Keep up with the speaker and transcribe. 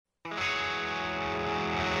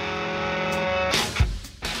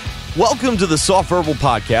Welcome to the Soft Verbal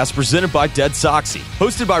Podcast presented by Dead Soxy.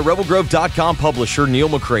 Hosted by RebelGrove.com publisher Neal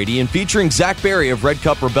McCready and featuring Zach Berry of Red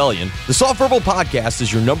Cup Rebellion, the Soft Verbal Podcast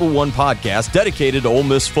is your #1 podcast dedicated to Ole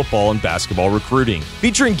Miss football and basketball recruiting.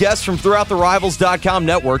 Featuring guests from throughout the Rivals.com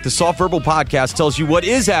network, the Soft Verbal Podcast tells you what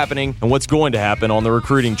is happening and what's going to happen on the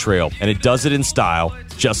recruiting trail, and it does it in style,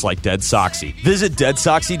 just like Dead Soxy. Visit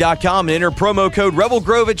DeadSoxy.com and enter promo code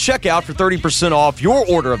RebelGrove at checkout for 30% off your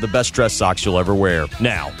order of the best dress socks you'll ever wear.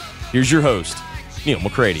 Now, here's your host, Neal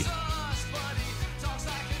McCready.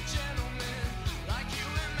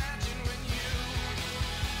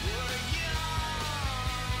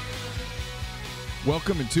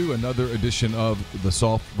 Welcome into another edition of the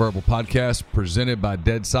Soft Verbal Podcast presented by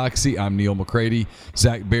Dead Soxy. I'm Neal McCready.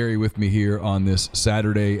 Zach Berry with me here on this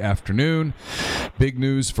Saturday afternoon. Big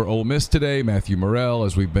news for Ole Miss today. Matthew Murrell,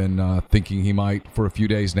 as we've been thinking he might for a few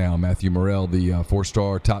days now. Matthew Murrell, the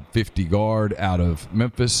four-star top 50 guard out of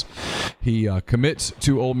Memphis. He commits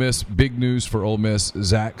to Ole Miss. Big news for Ole Miss.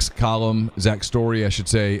 Zach's story, I should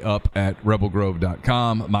say, up at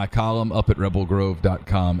RebelGrove.com. My column up at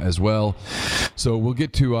RebelGrove.com as well. So we'll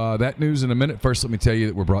get to that news in a minute. First, let me tell you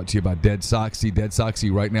that we're brought to you by Dead Soxy. Dead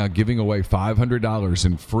Soxy right now giving away $500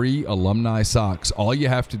 in free alumni socks. All you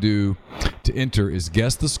have to do to enter is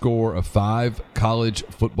guess the score of 5 college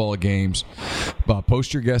football games.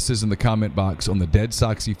 Post your guesses in the comment box on the Dead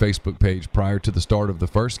Soxy Facebook page prior to the start of the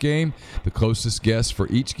first game. The closest guess for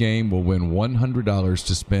each game will win $100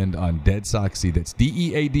 to spend on Dead Soxy. That's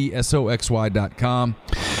DEADSOXY.com.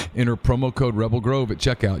 Enter promo code RebelGrove at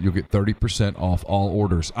checkout. You'll get 30% off all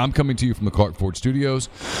orders. I'm coming to you from the Clark Ford Studios.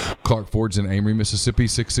 Clark Ford's in Amory, Mississippi,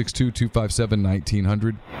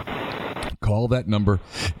 662-257-1900. Call that number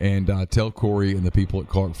and tell Corey and the people at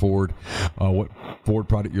Clark Ford what Ford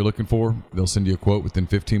product you're looking for. They'll send you a quote within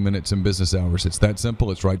 15 minutes in business hours. It's that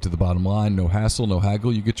simple. It's right to the bottom line. No hassle, no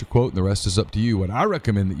haggle. You get your quote, and the rest is up to you. What I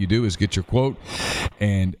recommend that you do is get your quote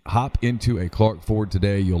and hop into a Clark Ford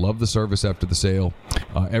today. You'll love the service after the sale.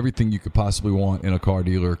 Everything you could possibly want in a car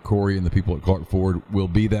dealer, Corey and the people at Clark Ford will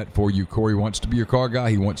be that for you. Corey wants to be your car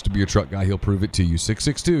guy. He wants to be your truck guy. He'll prove it to you.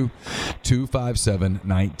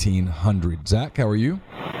 662-257-1900. Zach, how are you?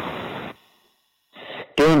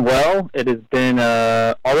 Doing well. It has been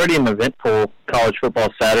already an eventful college football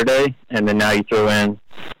Saturday, and then now you throw in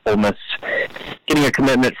Ole Miss getting a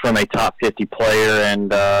commitment from a top 50 player,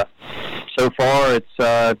 and so far it's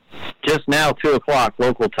just now 2 o'clock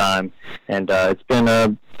local time, and it's been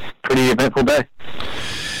a pretty eventful day.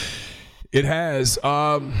 It has.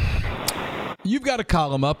 You've got a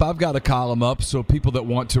column up. I've got a column up. So people that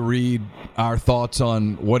want to read our thoughts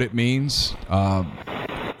on what it means,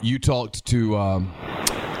 you talked to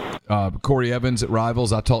Corey Evans at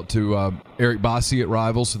Rivals. I talked to Eric Bossi at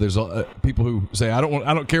Rivals. So there's people who say I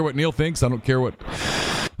don't care what Neal thinks. I don't care what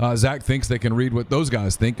Zach thinks. They can read what those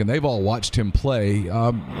guys think, and they've all watched him play.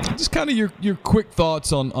 Just kind of your quick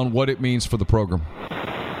thoughts on what it means for the program.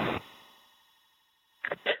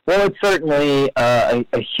 Well, it's certainly a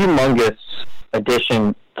humongous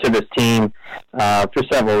addition to this team for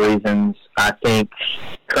several reasons. I think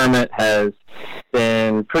Kermit has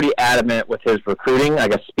been pretty adamant with his recruiting, I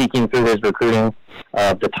guess speaking through his recruiting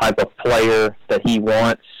of the type of player that he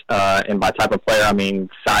wants. And by type of player, I mean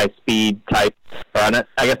size, speed type. I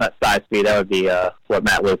guess not size, speed. That would be what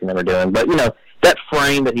Matt Luke and them are doing. But, that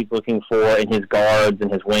frame that he's looking for in his guards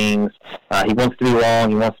and his wings. He wants to be long.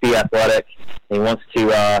 He wants to be athletic. He wants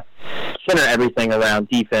to center everything around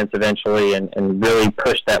defense eventually and really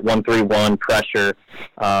push that 1-3-1 pressure,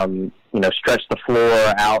 stretch the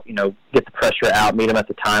floor out, get the pressure out, meet him at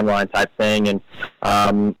the timeline type thing. And,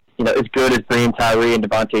 as good as Bream Tyree and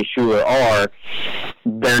Devontae Shuler are,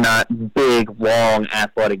 they're not big, long,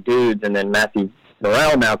 athletic dudes. And then Matthew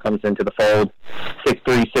Murrell now comes into the fold,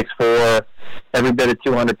 6'3", 6'4", every bit of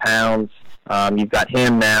 200 pounds. You've got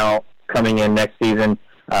him now coming in next season.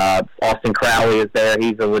 Austin Crowley is there.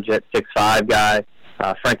 He's a legit 6'5" guy.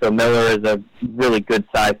 Franco Miller is a really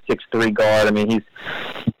good-sized 6'3" guard. I mean, he's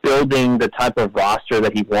building the type of roster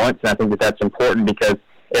that he wants, and I think that that's important because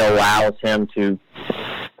it allows him to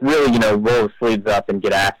really, roll his sleeves up and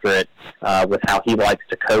get after it with how he likes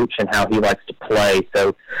to coach and how he likes to play.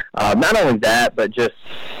 So not only that, but just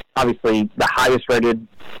obviously the highest-rated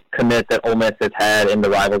commit that Ole Miss has had in the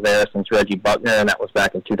Rivals era since Reggie Buckner, and that was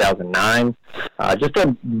back in 2009. Just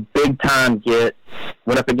a big-time get.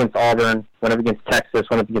 Went up against Auburn, went up against Texas,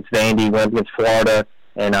 went up against Vandy, went up against Florida,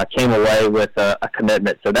 and came away with a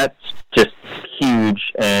commitment. So that's just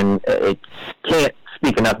huge, and it can't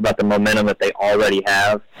speak enough about the momentum that they already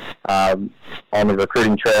have on the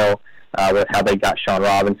recruiting trail with how they got Sean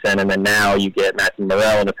Robinson, and then now you get Matthew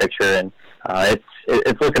Murrell in the picture, and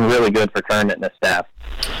it's looking really good for Kermit and his staff.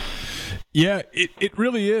 Yeah, it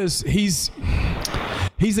really is. He's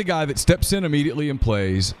a guy that steps in immediately and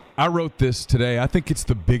plays. I wrote this today. I think it's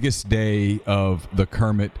the biggest day of the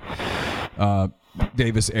Kermit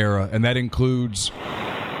Davis era, and that includes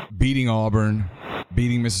beating Auburn,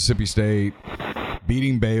 beating Mississippi State,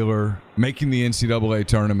 beating Baylor, making the NCAA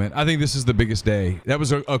tournament. I think this is the biggest day. That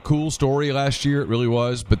was a cool story last year. It really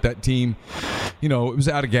was. But that team, it was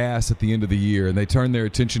out of gas at the end of the year, and they turned their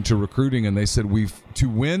attention to recruiting, and they said, to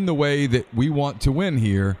win the way that we want to win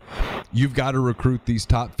here, you've got to recruit these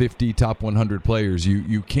top 50, top 100 players.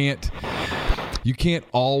 You can't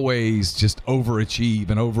always just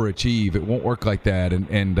overachieve. It won't work like that.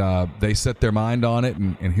 And they set their mind on it,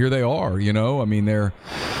 and here they are. They're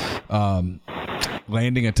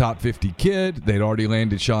landing a top 50 kid. They'd already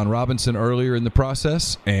landed Sean Robinson earlier in the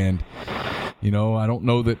process, and I don't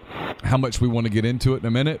know that how much we want to get into it in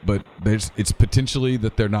a minute, but it's potentially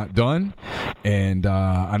that they're not done, and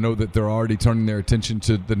I know that they're already turning their attention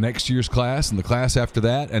to the next year's class and the class after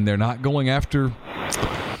that, and they're not going after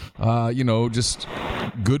just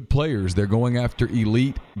good players. They're going after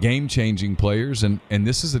elite, game-changing players, and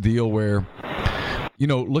this is a deal where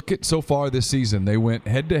look at so far this season. They went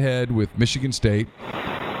head-to-head with Michigan State,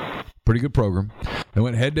 pretty good program. They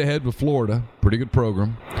went head-to-head with Florida, pretty good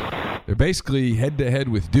program. They're basically head-to-head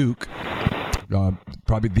with Duke,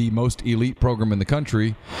 probably the most elite program in the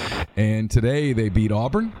country. And today they beat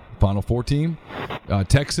Auburn, Final Four team,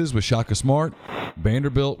 Texas with Shaka Smart,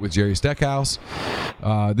 Vanderbilt with Jerry Stackhouse.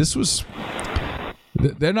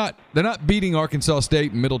 They're not beating Arkansas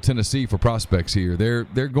State and Middle Tennessee for prospects here. They're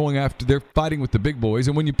fighting with the big boys,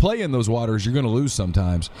 and when you play in those waters, you're going to lose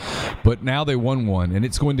sometimes. But now they won one, and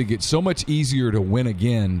it's going to get so much easier to win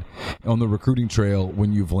again on the recruiting trail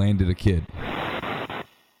when you've landed a kid.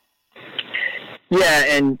 Yeah,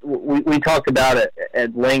 and we talked about it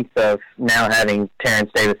at length of now having Terrence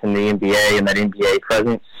Davis in the NBA and that NBA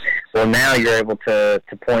presence. Well, now you're able to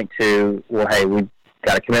point to, well, hey, we've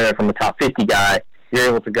got a commitment from the top 50 guy. You're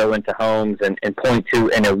able to go into homes and point to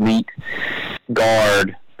an elite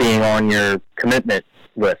guard being on your commitment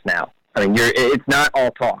list now. It's not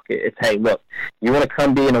all talk. It's, hey, look, you want to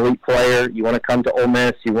come be an elite player, you want to come to Ole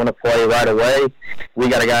Miss, you want to play right away, we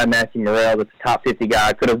got a guy, Matthew Murrell, that's a top 50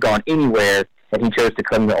 guy, could have gone anywhere, and he chose to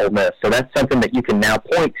come to Ole Miss. So that's something that you can now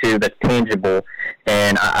point to that's tangible,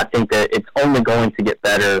 and I think that it's only going to get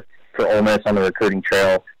better for Ole Miss on the recruiting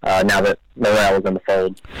trail now that Murrell is in the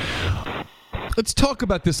fold. Let's talk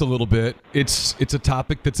about this a little bit. It's a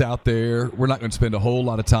topic that's out there. We're not going to spend a whole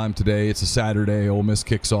lot of time today. It's a Saturday. Ole Miss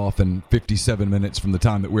kicks off in 57 minutes from the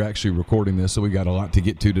time that we're actually recording this, so we got a lot to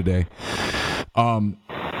get to today.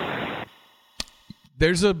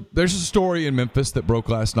 There's a story in Memphis that broke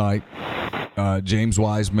last night. James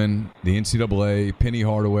Wiseman, the NCAA, Penny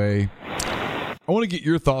Hardaway. I want to get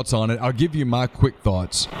your thoughts on it. I'll give you my quick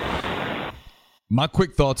thoughts. My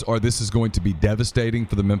quick thoughts are this is going to be devastating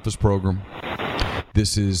for the Memphis program.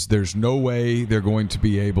 There's no way they're going to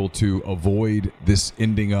be able to avoid this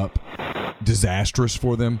ending up disastrous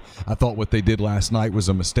for them. I thought what they did last night was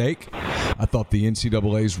a mistake. I thought the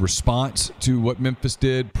NCAA's response to what Memphis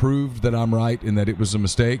did proved that I'm right and that it was a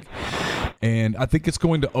mistake. And I think it's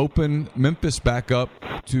going to open Memphis back up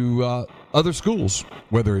to other schools,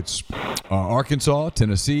 whether it's Arkansas,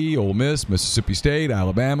 Tennessee, Ole Miss, Mississippi State,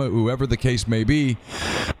 Alabama, whoever the case may be.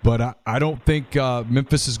 But I don't think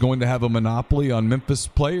Memphis is going to have a monopoly on Memphis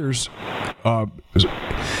players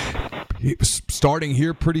starting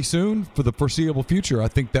here pretty soon for the foreseeable future. I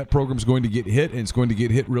think that program's going to get hit, and it's going to get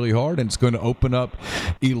hit really hard, and it's going to open up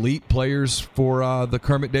elite players for the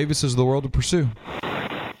Kermit Davises of the world to pursue.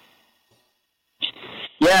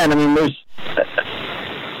 Yeah, and there's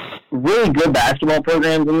really good basketball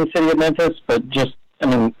programs in the city of Memphis, but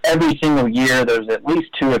every single year there's at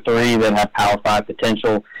least 2 or 3 that have Power 5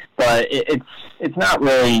 potential, but it's not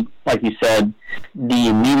really, like you said, the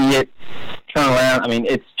immediate turnaround.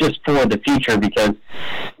 It's just for the future, because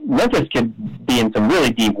Memphis could be in some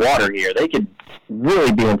really deep water here. They could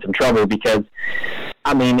really be in some trouble because,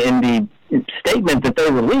 in the statement that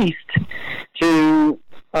they released to,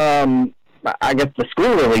 I guess the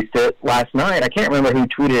school released it last night. I can't remember who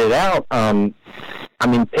tweeted it out.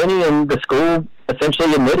 Penny and the school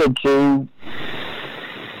essentially admitted to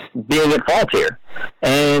being at fault here.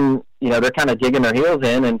 And, they're kind of digging their heels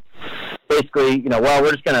in and basically,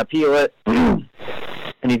 we're just going to appeal it and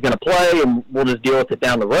he's going to play and we'll just deal with it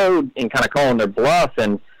down the road, and kind of calling their bluff.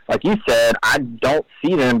 And like you said, I don't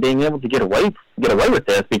see them being able to get away with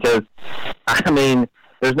this because,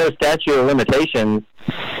 there's no statute of limitations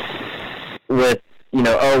with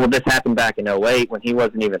oh, well, this happened back in 2008 when he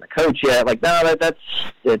wasn't even a coach yet. Like, no,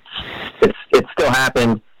 it still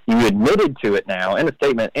happened. You admitted to it now in a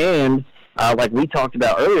statement, and like we talked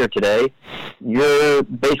about earlier today, you're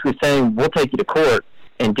basically saying we'll take you to court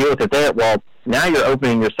and deal with it there. Well, now you're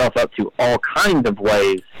opening yourself up to all kinds of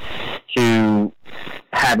ways to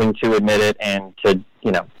having to admit it and to,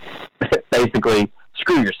 basically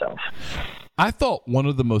screw yourself. I thought one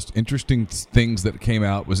of the most interesting things that came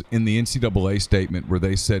out was in the NCAA statement where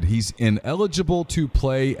they said he's ineligible to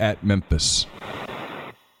play at Memphis.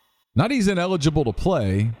 Not he's ineligible to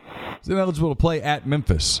play. He's ineligible to play at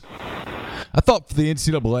Memphis. I thought for the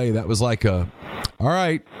NCAA that was like all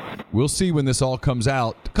right, we'll see when this all comes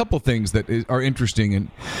out. A couple things that are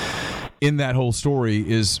interesting in that whole story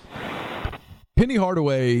is Penny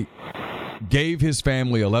Hardaway gave his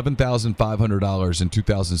family $11,500 in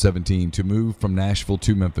 2017 to move from Nashville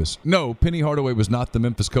to Memphis. No, Penny Hardaway was not the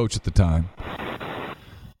Memphis coach at the time.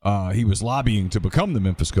 He was lobbying to become the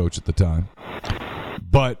Memphis coach at the time.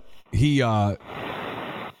 But he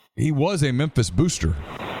was a Memphis booster.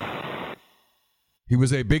 He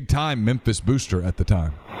was a big-time Memphis booster at the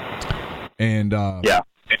time. And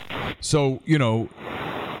so,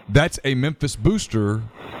 that's a Memphis booster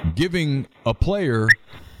giving a player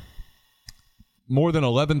more than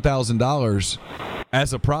 $11,000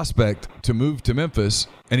 as a prospect to move to Memphis,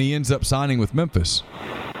 and he ends up signing with Memphis.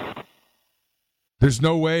 There's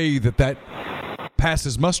no way that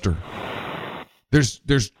passes muster. There's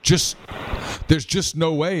just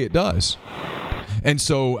no way it does. And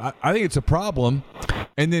so I think it's a problem.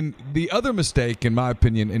 And then the other mistake, in my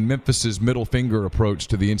opinion, in Memphis's middle finger approach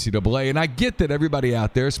to the NCAA, and I get that everybody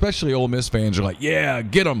out there, especially Ole Miss fans, are like, yeah,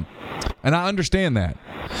 get them. And I understand that.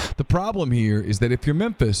 The problem here is that if you're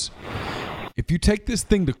Memphis, if you take this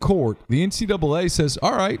thing to court, the NCAA says,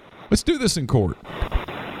 all right, let's do this in court.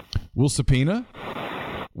 We'll subpoena.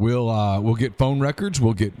 We'll get phone records.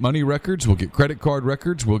 We'll get money records. We'll get credit card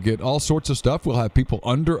records. We'll get all sorts of stuff. We'll have people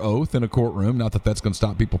under oath in a courtroom. Not that that's going to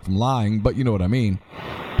stop people from lying, but you know what I mean.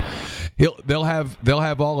 They'll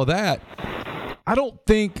have all of that. I don't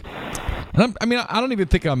think. I don't even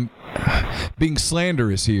think I'm being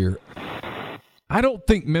slanderous here. I don't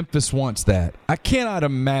think Memphis wants that. I cannot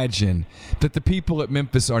imagine that the people at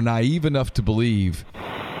Memphis are naive enough to believe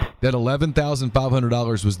that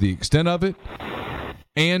 $11,500 was the extent of it,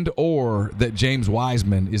 and or that James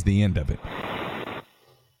Wiseman is the end of it.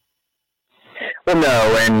 Well,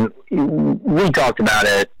 no, and we talked about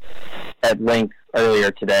it at length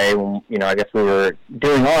earlier today when, I guess we were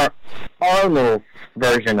doing our own little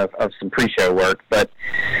version of some pre-show work. But,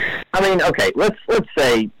 okay, let's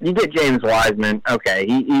say you get James Wiseman. Okay,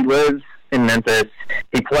 he lives in Memphis.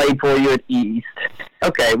 He played for you at East.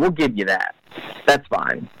 Okay, we'll give you that. That's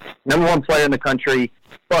fine. Number one player in the country,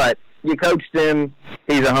 but you coached him.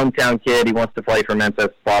 He's a hometown kid. He wants to play for Memphis,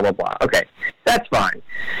 blah, blah, blah. Okay, that's fine.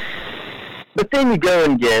 But then you go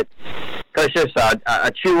and get Precious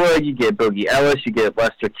Achiuwa, you get Boogie Ellis, you get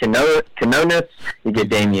Lester Quinones, you get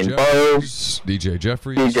Damian Bowe. DJ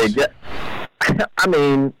Jeffries.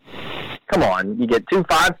 Come on. You get 2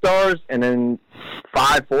 5-stars and then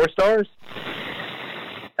 5 4-stars.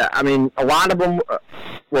 A lot of them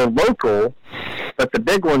were local, but the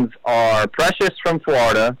big ones are Precious from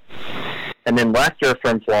Florida, and then Lester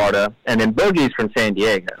from Florida, and then Boogie's from San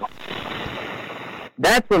Diego.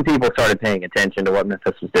 That's when people started paying attention to what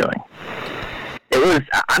Memphis was doing.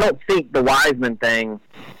 I don't think the Wiseman thing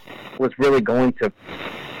was really going to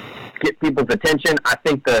get people's attention. I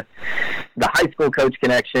think the high school coach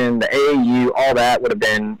connection, the AAU, all that would have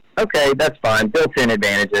been, okay, that's fine, built-in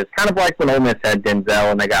advantages, kind of like when Ole Miss had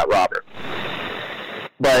Denzel and they got Robert.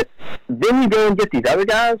 But then you go and get these other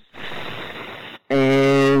guys,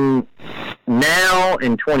 and now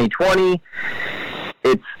in 2020,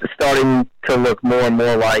 it's starting to look more and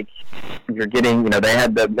more like you're getting, they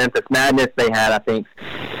had the Memphis Madness. They had, I think,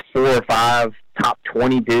 4 or 5 top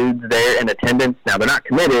 20 dudes there in attendance. Now, they're not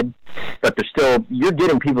committed, but you're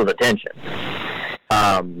getting people's attention.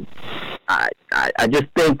 I just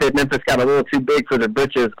think that Memphis got a little too big for their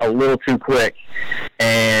britches a little too quick,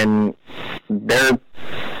 and they're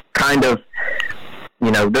kind of,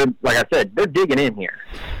 they're, like I said, they're digging in here.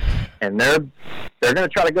 And they're going to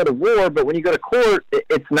try to go to war, but when you go to court,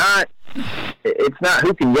 it's not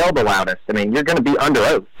who can yell the loudest. You're going to be under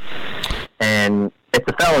oath, and it's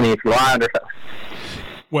a felony if you lie under oath.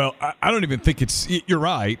 Well, I don't even think you're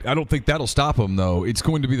right. I don't think that'll stop them, though. It's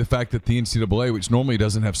going to be the fact that the NCAA, which normally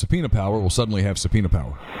doesn't have subpoena power, will suddenly have subpoena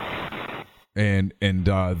power. And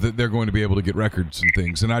they're going to be able to get records and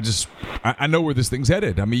things. And I know where this thing's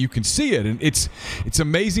headed. You can see it, and it's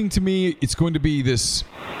amazing to me. It's going to be this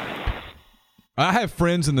I have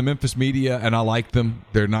friends in the Memphis media, and I like them.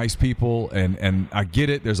 They're nice people, and I get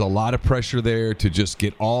it. There's a lot of pressure there to just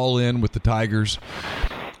get all in with the Tigers.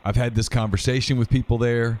 I've had this conversation with people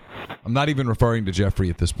there. I'm not even referring to Jeffrey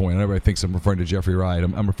at this point. Everybody thinks I'm referring to Jeffrey Wright.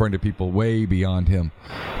 I'm referring to people way beyond him.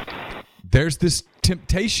 There's this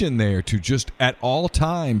temptation there to just at all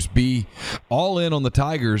times be all in on the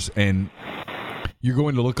Tigers, and you're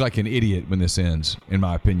going to look like an idiot when this ends, in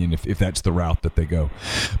my opinion, if that's the route that they go.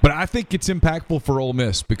 But I think it's impactful for Ole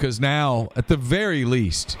Miss because now, at the very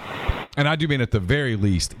least, and I do mean at the very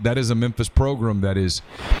least, that is a Memphis program that is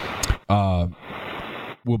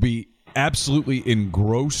will be absolutely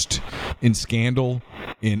engrossed in scandal,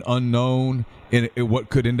 in unknown, in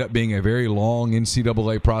what could end up being a very long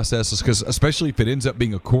NCAA process, because especially if it ends up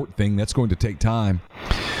being a court thing, that's going to take time.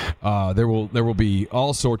 There will be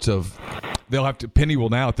all sorts of Penny will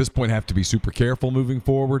now at this point have to be super careful moving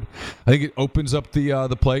forward. I think it opens up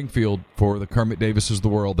the playing field for the Kermit Davises of the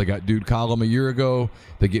world. They got Dude Column a year ago.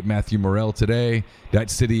 They get Matthew Murrell today. That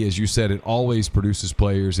city, as you said, it always produces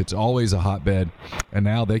players. It's always a hotbed. And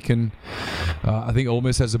now they can I think Ole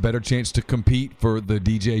Miss has a better chance to compete for the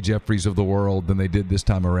DJ Jeffries of the world than they did this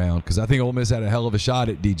time around, because I think Ole Miss had a hell of a shot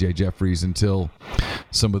at DJ Jeffries until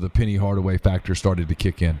some of the Penny Hardaway factor started to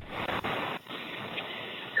kick in.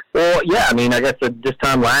 Well, yeah, I mean, I guess at this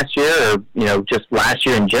time last year, or, just last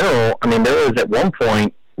year in general, I mean, there was at one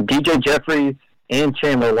point, DJ Jeffries and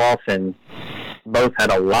Chandler Lawson both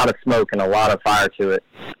had a lot of smoke and a lot of fire to it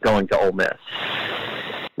going to Ole Miss.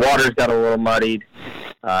 Waters got a little muddied,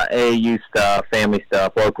 AAU stuff, family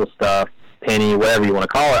stuff, local stuff, Penny, whatever you want to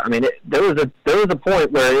call it. I mean, there was a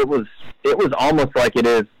point where it was almost like it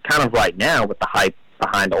is kind of right now with the hype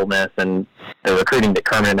behind Ole Miss and the recruiting that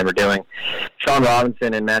Kermit and them are doing. Sean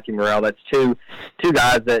Robinson and Matthew Murrell, that's two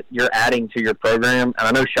guys that you're adding to your program. And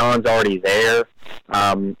I know Sean's already there,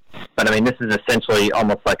 but I mean, this is essentially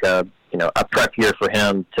almost like a prep year for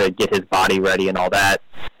him to get his body ready and all that.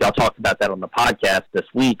 Y'all talked about that on the podcast this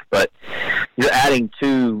week, but you're adding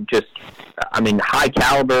two just, I mean, high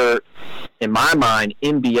caliber, in my mind,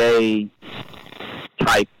 NBA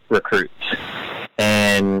type recruits.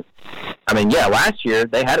 And I mean, yeah, last year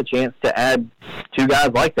they had a chance to add two guys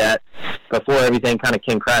like that before everything kind of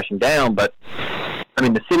came crashing down. But, I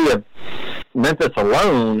mean, the city of Memphis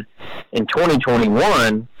alone in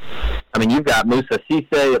 2021, I mean, you've got Musa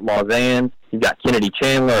Cisse at Lausanne. You've got Kennedy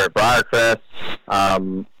Chandler at Briarcrest.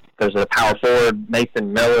 There's a power forward,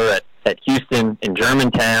 Mason Miller at Houston and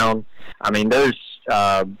Germantown. I mean, there's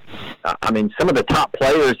some of the top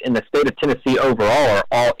players in the state of Tennessee overall are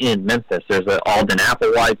all in Memphis. There's Alden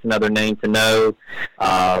Applewhite's another name to know.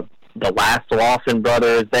 The last Lawson brother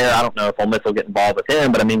is there. I don't know if Ole Miss will get involved with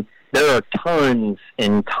him, but I mean, there are tons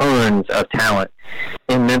and tons of talent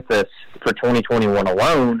in Memphis for 2021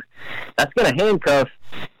 alone. That's going to handcuff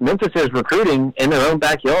Memphis's recruiting in their own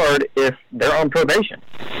backyard if they're on probation.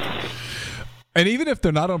 And even if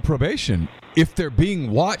they're not on probation, if they're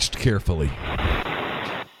being watched carefully.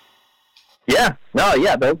 Yeah, no,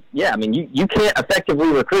 yeah, but yeah, I mean, you can't effectively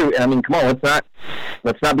recruit. And I mean, come on,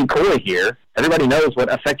 let's not be coy here. Everybody knows what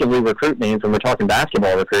effectively recruit means when we're talking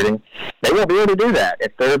basketball recruiting. They won't be able to do that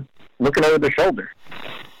if they're looking over their shoulder.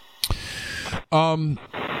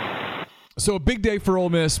 So a big day for Ole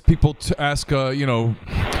Miss. People ask,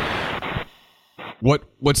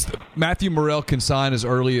 Matthew Murrell can sign as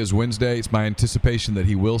early as Wednesday. It's my anticipation that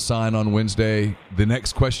he will sign on Wednesday. The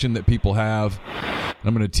next question that people have, and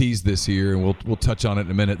I'm going to tease this here, and we'll touch on it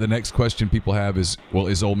in a minute. The next question people have is, well,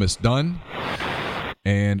 is Ole Miss done?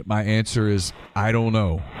 And my answer is, I don't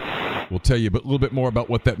know. We'll tell you a little bit more about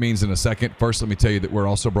what that means in a second. First, let me tell you that we're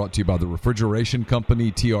also brought to you by the Refrigeration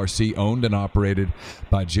Company, TRC, owned and operated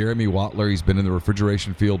by Jeremy Wattler. He's been in the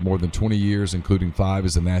refrigeration field more than 20 years, including 5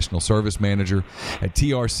 as a national service manager. At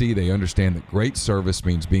TRC, they understand that great service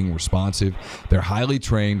means being responsive. Their highly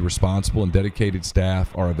trained, responsible, and dedicated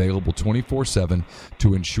staff are available 24/7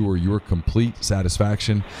 to ensure your complete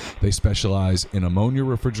satisfaction. They specialize in ammonia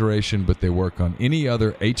refrigeration, but they work on any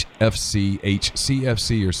other HFC,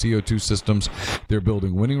 HCFC, or CO2 systems. They're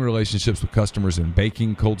building winning relationships with customers in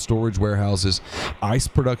baking, cold storage warehouses, ice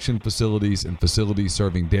production facilities, and facilities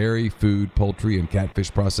serving dairy, food, poultry, and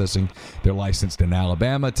catfish processing. They're licensed in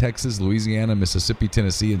Alabama, Texas, Louisiana, Mississippi,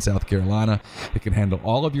 Tennessee, and South Carolina. They can handle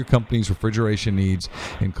all of your company's refrigeration needs,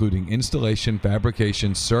 including installation,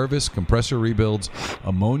 fabrication, service, compressor rebuilds,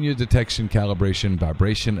 ammonia detection, calibration,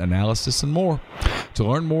 vibration analysis, and more. To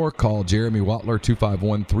learn more, call Jeremy Wattler,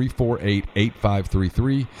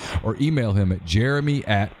 251-348-8533, or email him at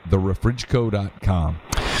jeremy@therefrigco.com.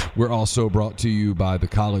 We're also brought to you by the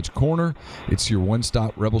College Corner. It's your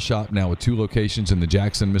one-stop Rebel shop now with 2 locations in the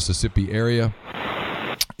Jackson, Mississippi area.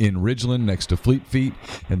 In Ridgeland next to Fleet Feet,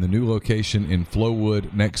 and the new location in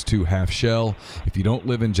Flowood next to Half Shell. If you don't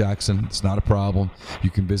live in Jackson, it's not a problem. You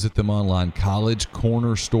can visit them online,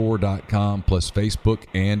 collegecornerstore.com, plus Facebook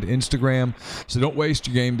and Instagram. So don't waste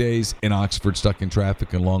your game days in Oxford stuck in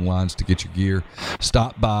traffic and long lines to get your gear.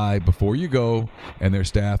 Stop by before you go, and their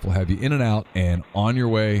staff will have you in and out and on your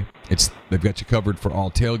way. They've got you covered for all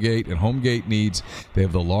tailgate and home gate needs. They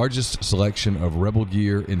have the largest selection of Rebel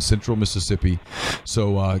gear in Central Mississippi.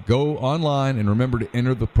 So go online and remember to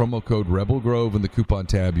enter the promo code Rebel Grove in the coupon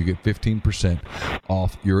tab. You get 15%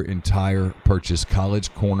 off your entire purchase.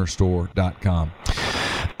 collegecornerstore.com.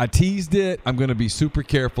 I teased it. I'm going to be super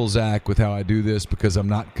careful, Zach, with how I do this because I'm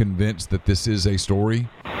not convinced that this is a story.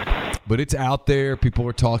 But it's out there. People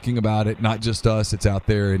are talking about it. Not just us. It's out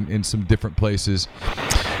there in some different places.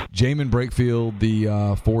 Jamin Brakefield, the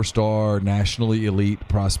 4-star nationally elite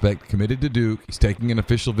prospect, committed to Duke. He's taking an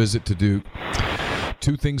official visit to Duke.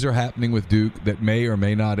 2 things are happening with Duke that may or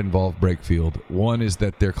may not involve Brakefield. One is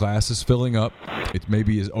that their class is filling up. It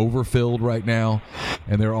maybe is overfilled right now,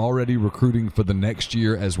 and they're already recruiting for the next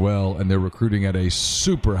year as well, and they're recruiting at a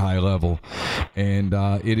super high level. And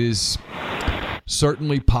it is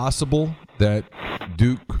certainly possible that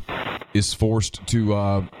Duke is forced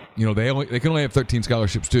to they can only have 13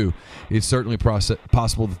 scholarships too. It's certainly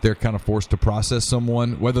possible that they're kind of forced to process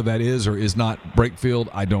someone. Whether that is or is not Brakefield,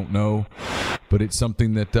 I don't know. But it's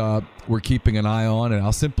something that we're keeping an eye on, and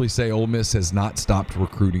I'll simply say Ole Miss has not stopped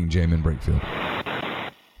recruiting Jamin Brakefield.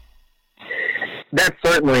 That's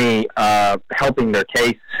certainly helping their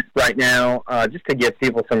case right now, just to give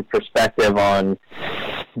people some perspective on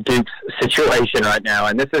Duke's situation right now.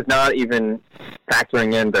 And this is not even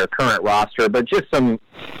factoring in their current roster, but just for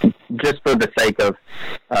the sake of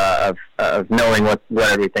knowing what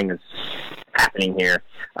everything is happening here.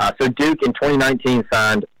 So Duke in 2019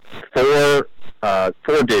 signed four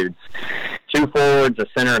dudes, 2 forwards, a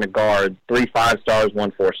center, and a guard, 3 5-stars,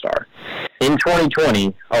 1 4-star. In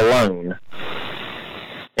 2020 alone,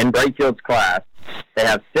 in Brakefield's class, they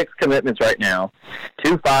have 6 commitments right now,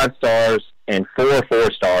 2 5-stars and 4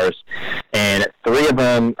 4-stars, and 3 of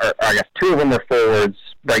them, or I guess 2 of them are forwards.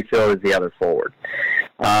 Brakefield is the other forward.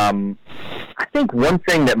 I think one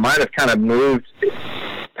thing that might have kind of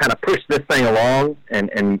pushed this thing along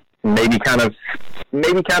and maybe kind of,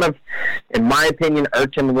 in my opinion,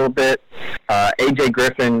 irked him a little bit. AJ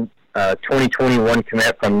Griffin, 2021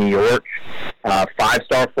 commit from New York,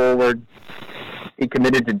 5-star forward. He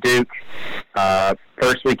committed to Duke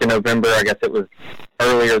first week in November. I guess it was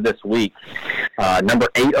earlier this week. Number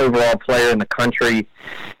 8 overall player in the country.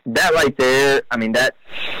 That right there, I mean, that's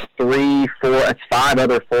 3, 4, that's 5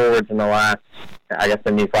 other forwards in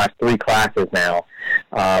these last 3 classes now.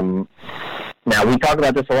 Now, we talk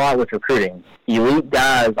about this a lot with recruiting. Elite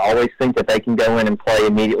guys always think that they can go in and play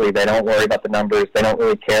immediately. They don't worry about the numbers. They don't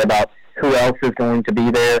really care about who else is going to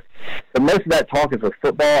be there. But most of that talk is with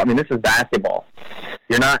football. I mean, this is basketball.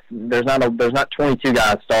 There's not 22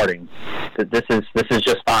 guys starting. This is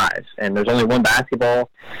just 5, and there's only 1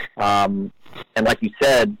 basketball. And like you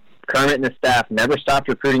said, Kermit and his staff never stopped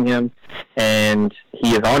recruiting him, and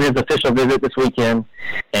he is on his official visit this weekend,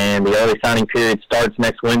 and the early signing period starts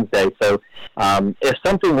next Wednesday. So if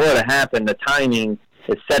something were to happen, the timing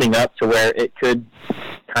is setting up to where it could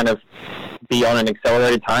kind of be on an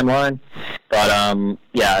accelerated timeline. But,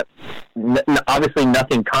 obviously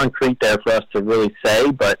nothing concrete there for us to really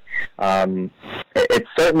say, but it's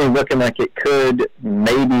certainly looking like it could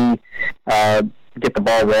maybe get the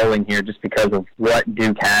ball rolling here just because of what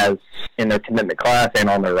Duke has in their commitment class and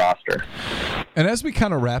on their roster. And as we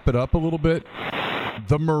kind of wrap it up a little bit,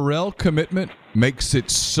 the Murrell commitment makes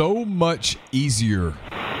it so much easier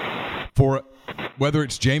for whether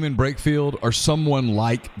it's Jamin Brakefield or someone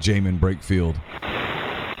like Jamin Brakefield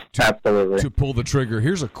to pull the trigger.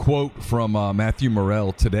 Here's a quote from Matthew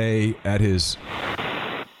Murrell today at his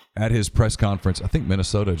press conference. I think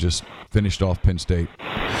Minnesota just finished off Penn State.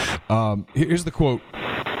 Here's the quote.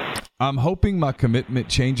 "I'm hoping my commitment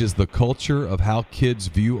changes the culture of how kids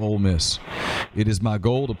view Ole Miss. It is my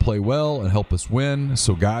goal to play well and help us win,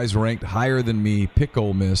 so guys ranked higher than me pick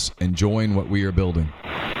Ole Miss and join what we are building."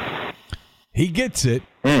 He gets it.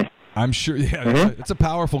 I'm sure. Yeah, it's a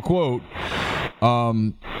powerful quote.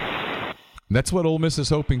 That's what Ole Miss is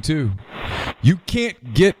hoping too. You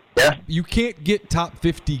can't get top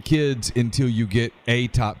 50 kids until you get a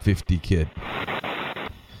top 50 kid.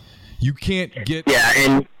 You can't get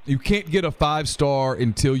a 5-star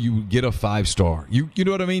until you get a 5-star. You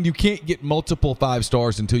know what I mean? You can't get multiple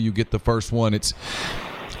 5-stars until you get the first one.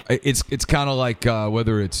 it's kind of like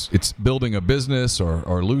whether it's building a business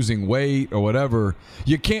or losing weight or whatever.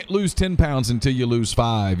 You can't lose 10 pounds until you lose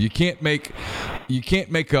 5. You can't make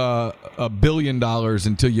 $1 billion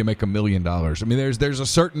until you make $1 million. I mean, there's a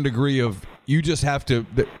certain degree of, you just have to,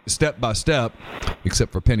 step by step,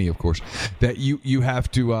 except for Penny, of course, that you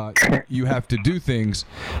have to do things.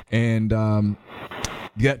 And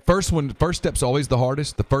that first step's always the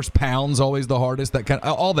hardest. The first pound's always the hardest. That kind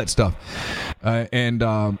of, all that stuff. And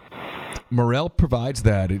Murrell provides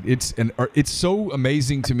that. It's so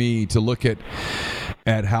amazing to me to look at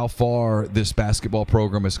how far this basketball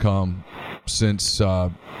program has come since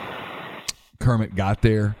Kermit got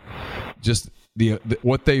there. Just the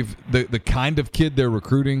kind of kid they're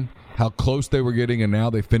recruiting, how close they were getting, and now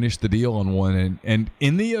they finished the deal on one. And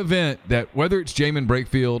in the event that whether it's Jamin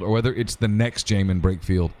Brakefield or whether it's the next Jamin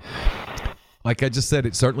Brakefield, like I just said,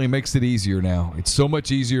 it certainly makes it easier now. It's so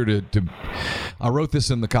much easier to I wrote this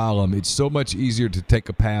in the column, it's so much easier to take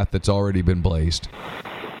a path that's already been blazed.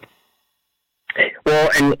 Well,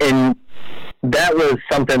 and that was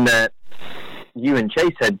something that you and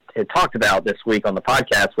Chase had talked about this week on the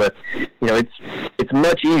podcast with, it's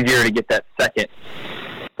much easier to get that second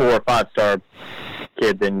 4 or 5-star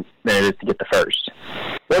kid than it is to get the first.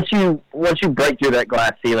 Once you break through that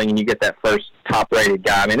glass ceiling and you get that first top-rated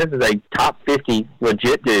guy, I mean, this is a top 50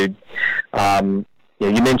 legit dude. You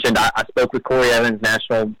mentioned I spoke with Corey Evans,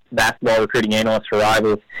 national basketball recruiting analyst for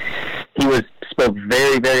Rivals. He spoke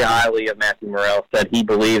very, very highly of Matthew Murrell, said he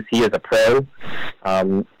believes he is a pro,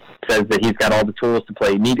 says that he's got all the tools to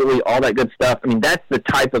play immediately, all that good stuff. I mean, that's the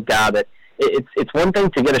type of guy that it's one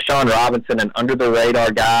thing to get a Sean Robinson, an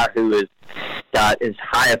under-the-radar guy who has got as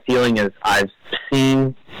high a ceiling as I've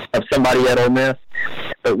seen of somebody at Ole Miss.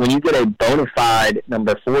 But when you get a bona fide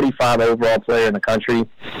number 45 overall player in the country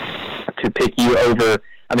to pick you over,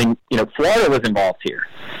 I mean, Florida was involved here.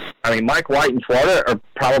 I mean, Mike White and Florida are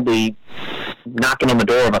probably knocking on the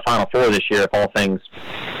door of a Final Four this year if all things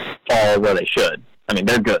fall where they should. I mean,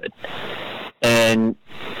 they're good. And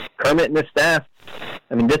Kermit and his staff,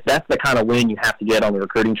 I mean, that's the kind of win you have to get on the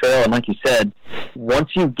recruiting trail. And like you said,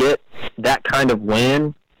 once you get that kind of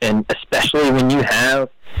win, and especially when you have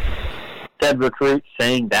said recruit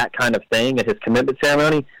saying that kind of thing at his commitment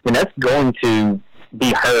ceremony, I mean, that's going to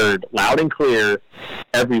be heard loud and clear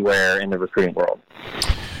everywhere in the recruiting world.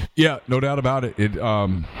 Yeah, no doubt about it.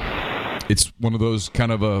 It's one of those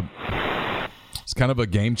kind of a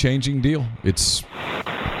game-changing deal.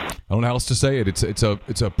 I don't know how else to say it. It's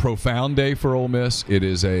a profound day for Ole Miss. It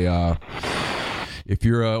is if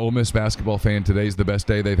you're an Ole Miss basketball fan, today's the best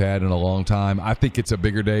day they've had in a long time. I think it's a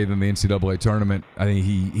bigger day than the NCAA tournament. I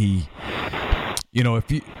think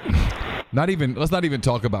let's not even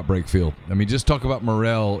talk about Brakefield. I mean, just talk about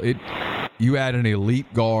Murrell. You add an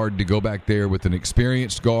elite guard to go back there with an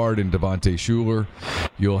experienced guard in Devontae Shuler.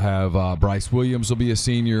 You'll have Bryce Williams will be a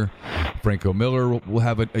senior. Franco Miller will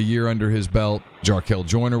have a year under his belt. Jarkel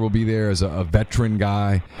Joyner will be there as a veteran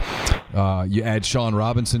guy. You add Sean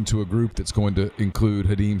Robinson to a group that's going to include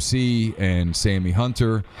Hadim C. and Sammy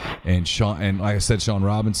Hunter and like I said, Sean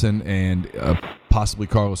Robinson and possibly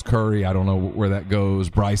Carlos Curry. I don't know where that goes.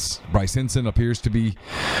 Bryce Henson appears to be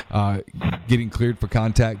getting cleared for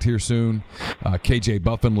contact here soon. KJ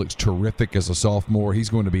Buffin looks terrific as a sophomore. He's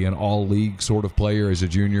going to be an all-league sort of player as a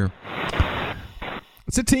junior.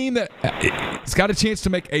 It's a team that it's got a chance to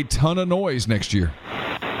make a ton of noise next year.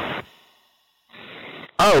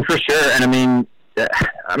 Oh, for sure. And I mean,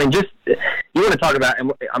 just you want to talk about,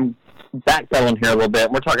 and I'm backpedaling here a little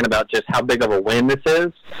bit. We're talking about just how big of a win this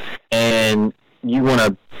is, and you want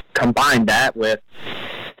to combine that with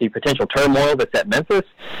the potential turmoil that's at Memphis.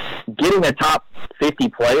 Getting a top 50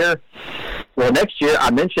 player. Well, next year I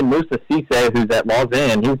mentioned Musa Cisse, who's at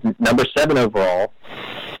Lausanne. He's number 7 overall.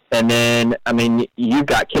 And then, I mean, you've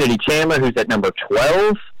got Kennedy Chandler, who's at number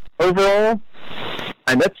 12 overall.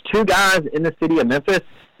 And that's 2 guys in the city of Memphis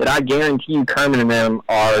that I guarantee you Kermit and them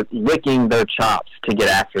are licking their chops to get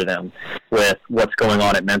after them with what's going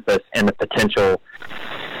on at Memphis and the potential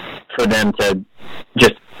for them to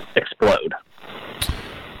just explode.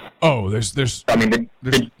 Oh, there's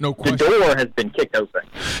no question. The door has been kicked open.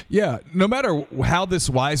 Yeah, no matter how this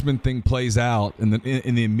Wiseman thing plays out in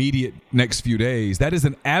the immediate next few days, that is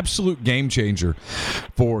an absolute game changer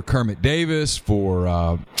for Kermit Davis,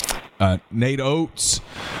 for Nate Oates,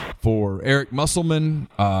 for Eric Musselman,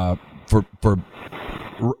 for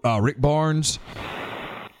Rick Barnes.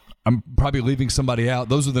 I'm probably leaving somebody out.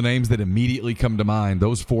 Those are the names that immediately come to mind.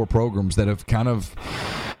 Those 4 programs that have kind of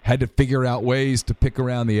had to figure out ways to pick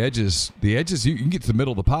around the edges. The edges, you can get to the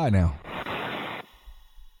middle of the pie now.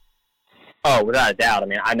 Oh, without a doubt. I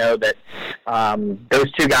mean, I know that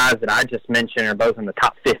Those two guys that I just mentioned are both in the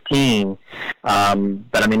top 15. But,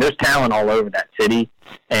 I mean, there's talent all over that city.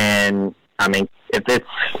 And, I mean, if it's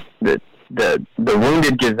the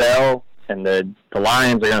wounded gazelle and the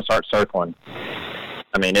Lions are going to start circling.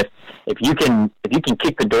 I mean, if you can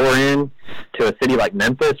kick the door in to a city like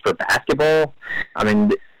Memphis for basketball, I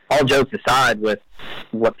mean, all jokes aside, with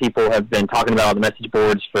what people have been talking about on the message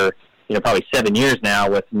boards for probably 7 years now,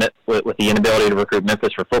 with the inability to recruit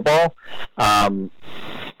Memphis for football, I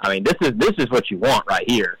mean, this is what you want right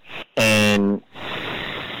here, and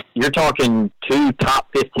you're talking two top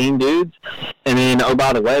 15 dudes, and then, oh,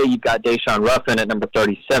 by the way, you've got Deshaun Ruffin at number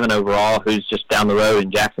 37 overall, who's just down the road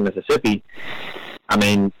in Jackson, Mississippi. I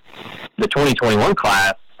mean, the 2021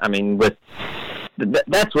 class, I mean,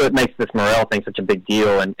 that's what makes this Murrell thing such a big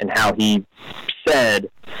deal, and how he said,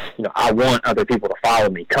 I want other people to follow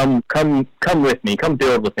me. Come with me. Come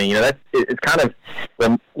build with me. It's kind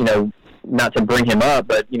of, not to bring him up,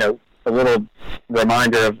 but, a little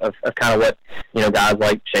reminder of kind of what, guys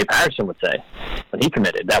like Shea Patterson would say when he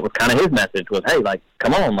committed. That was kind of his message was, hey, like,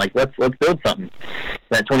 come on, like, let's build something.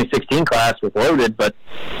 That 2016 class was loaded, but,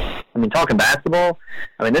 I mean, talking basketball,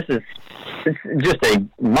 I mean, it's just a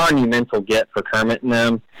monumental get for Kermit and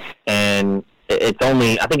them, and I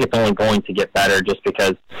think it's only going to get better just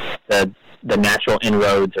because the natural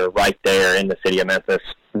inroads are right there in the city of Memphis,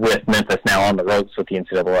 with Memphis now on the ropes with the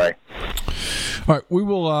NCAA. All right,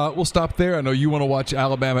 we'll stop there. I know you want to watch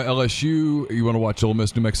Alabama, LSU. You want to watch Ole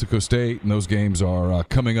Miss, New Mexico State, and those games are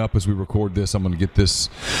coming up as we record this. I'm going to get this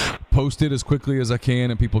posted as quickly as I can,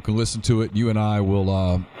 and people can listen to it. You and I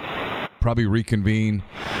will probably reconvene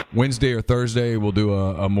Wednesday or Thursday. We'll do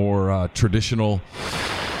a more traditional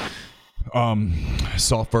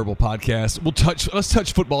soft verbal podcast. Let's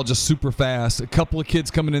touch football just super fast. A couple of kids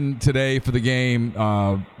coming in today for the game.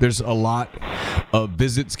 There's a lot of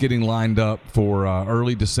visits getting lined up for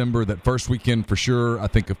early December, that first weekend for sure. I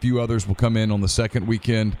think a few others will come in on the second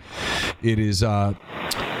weekend. It is all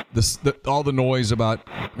the noise about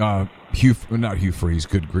not Hugh Freeze,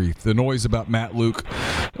 good grief. The noise about Matt Luke,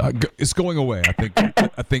 it's going away.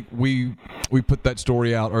 I think we put that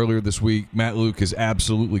story out earlier this week. Matt Luke is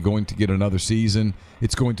absolutely going to get another season.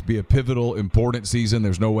 It's going to be a pivotal, important season.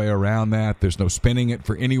 There's no way around that. There's no spinning it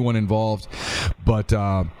for anyone involved. But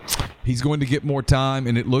he's going to get more time,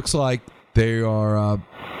 and it looks like they are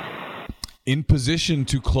in position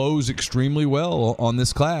to close extremely well on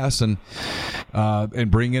this class and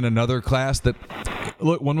bring in another class that,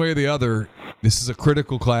 look, one way or the other, this is a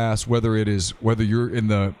critical class, whether you're in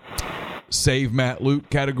the save Matt Luke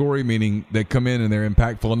category, meaning they come in and they're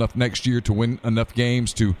impactful enough next year to win enough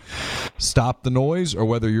games to stop the noise, or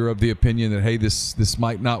whether you're of the opinion that, hey, this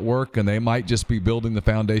might not work and they might just be building the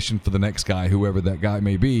foundation for the next guy, whoever that guy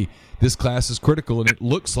may be. This class is critical, and it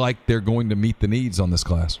looks like they're going to meet the needs on this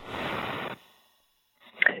class.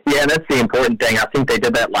 Yeah, that's the important thing. I think they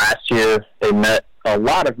did that last year. They met a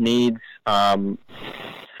lot of needs, signed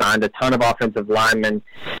a ton of offensive linemen,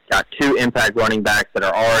 got two impact running backs that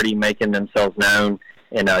are already making themselves known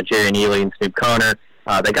in Jerry Neal and Snoop Conner.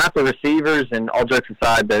 They got the receivers, and all jokes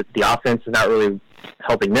aside, the offense is not really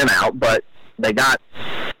helping them out, but they got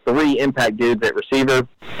three impact dudes at receiver,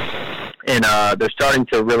 and they're starting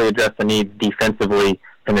to really address the needs defensively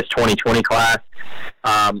in this 2020 class.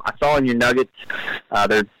 I saw in your Nuggets,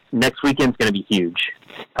 their next weekend's going to be huge,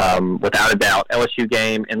 without a doubt. LSU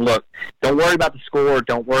game, and look, don't worry about the score.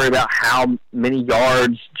 Don't worry about how many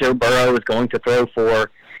yards Joe Burrow is going to throw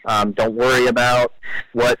for. Don't worry about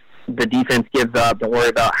what the defense gives up. Don't worry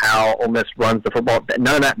about how Ole Miss runs the football.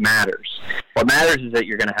 None of that matters. What matters is that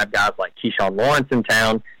you're going to have guys like Keyshawn Lawrence in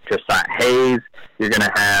town, Josiah Hayes. You're going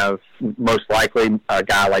to have, most likely, a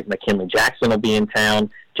guy like McKinley Jackson will be in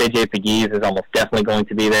town. J.J. Pegues is almost definitely going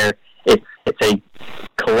to be there. It's a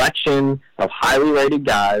collection of highly rated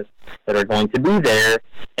guys that are going to be there,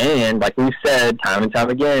 and like we've said time and time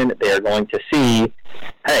again, they are going to see,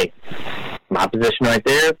 hey, my position right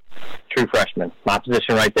there, true freshman. My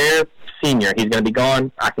position right there, senior. He's going to be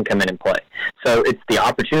gone. I can come in and play. So it's the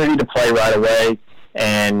opportunity to play right away,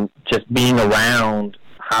 and just being around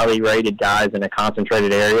highly rated guys in a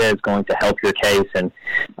concentrated area is going to help your case. And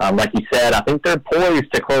like you said, I think they're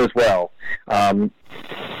poised to close well.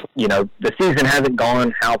 The season hasn't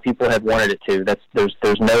gone how people have wanted it to.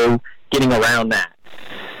 There's no getting around that.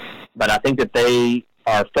 But I think that they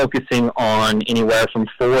are focusing on anywhere from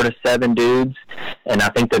 4 to 7 dudes, and I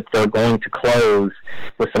think that they're going to close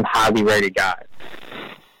with some highly rated guys.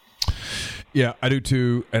 Yeah, I do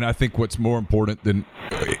too, and I think what's more important than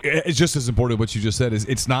it's just as important what you just said is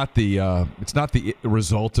it's not the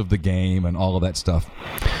result of the game and all of that stuff.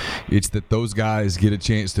 It's that those guys get a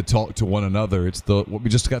chance to talk to one another. It's what we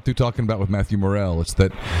just got through talking about with Matthew Murrell. It's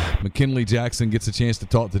that McKinley Jackson gets a chance to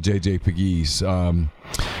talk to J.J. Pegues.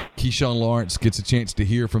 Keyshawn Lawrence gets a chance to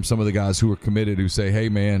hear from some of the guys who are committed who say, hey,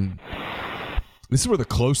 man, this is where the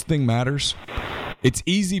close thing matters. It's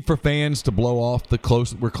easy for fans to blow off the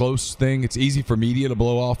we're close thing. It's easy for media to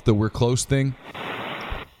blow off the we're close thing.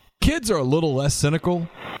 Kids are a little less cynical.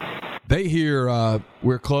 They hear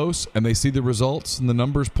we're close, and they see the results, and the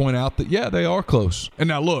numbers point out that, yeah, they are close. And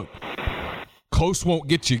now, look, close won't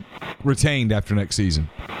get you retained after next season,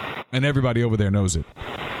 and everybody over there knows it.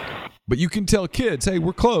 But you can tell kids, hey,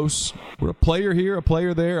 we're close. We're a player here, a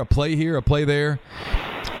player there, a play here, a play there.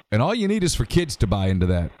 And all you need is for kids to buy into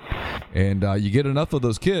that. And you get enough of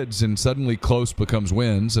those kids, and suddenly close becomes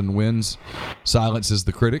wins, and wins silences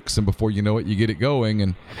the critics, and before you know it, you get it going.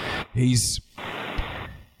 And he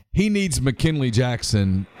needs McKinley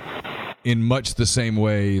Jackson in much the same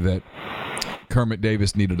way that Kermit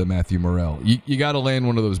Davis needed a Matthew Murrell. You got to land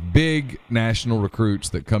one of those big national recruits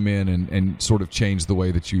that come in and sort of change the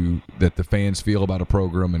way that the fans feel about a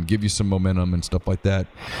program and give you some momentum and stuff like that.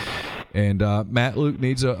 And Matt Luke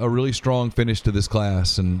needs a really strong finish to this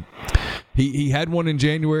class. And he had one in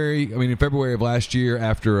February of last year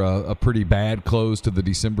after a pretty bad close to the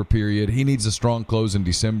December period. He needs a strong close in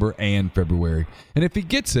December and February. And if he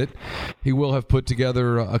gets it, he will have put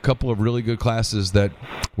together a couple of really good classes that,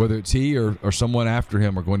 whether it's he or someone after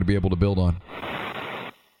him, are going to be able to build on.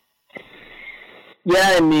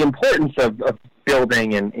 Yeah, and the importance of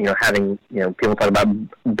building and having people talk about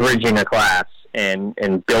bridging a class and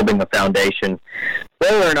building a foundation.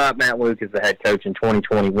 Whether or not Matt Luke is the head coach in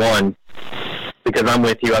 2021, because I'm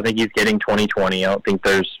with you, I think he's getting 2020. I don't think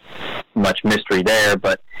there's much mystery there,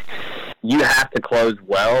 but you have to close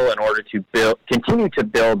well in order to continue to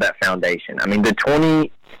build that foundation. I mean, the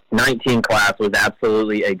 2019 class was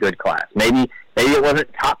absolutely a good class. Maybe it wasn't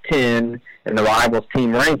top 10 in the Rivals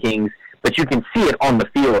team rankings, but you can see it on the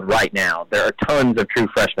field right now. There are tons of true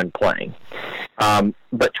freshmen playing.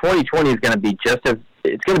 But 2020 is going to be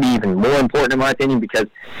it's going to be even more important in my opinion, because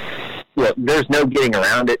there's no getting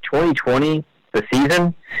around it. 2020, the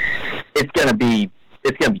season, it's going to be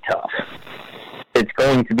tough. It's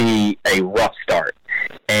going to be a rough start,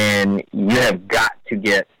 and you have got to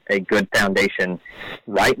get a good foundation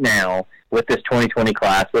right now with this 2020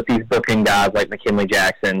 class, with these booking guys like McKinley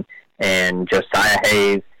Jackson and Josiah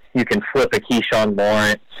Hayes. You can flip a Keyshawn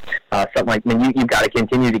Lawrence, something like. You've got to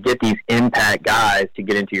continue to get these impact guys to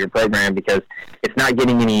get into your program, because it's not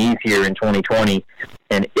getting any easier in 2020.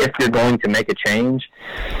 And if you're going to make a change,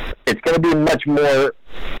 it's going to be a much more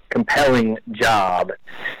compelling job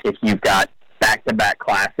if you've got back-to-back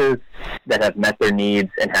classes that have met their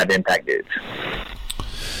needs and have impact dudes.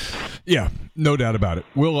 Yeah, no doubt about it.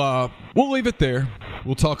 We'll leave it there.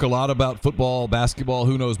 We'll talk a lot about football, basketball.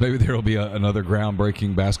 Who knows? Maybe there will be another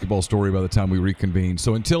groundbreaking basketball story by the time we reconvene.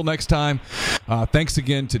 So until next time, thanks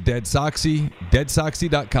again to Dead Soxy,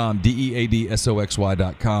 deadsoxy.com,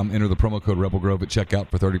 DEADSOXY.com. Enter the promo code Rebel Grove at checkout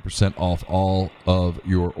for 30% off all of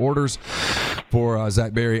your orders. For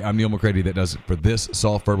Zach Berry, I'm Neal McCready. That does it for this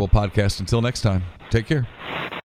Soft Verbal Podcast. Until next time, take care.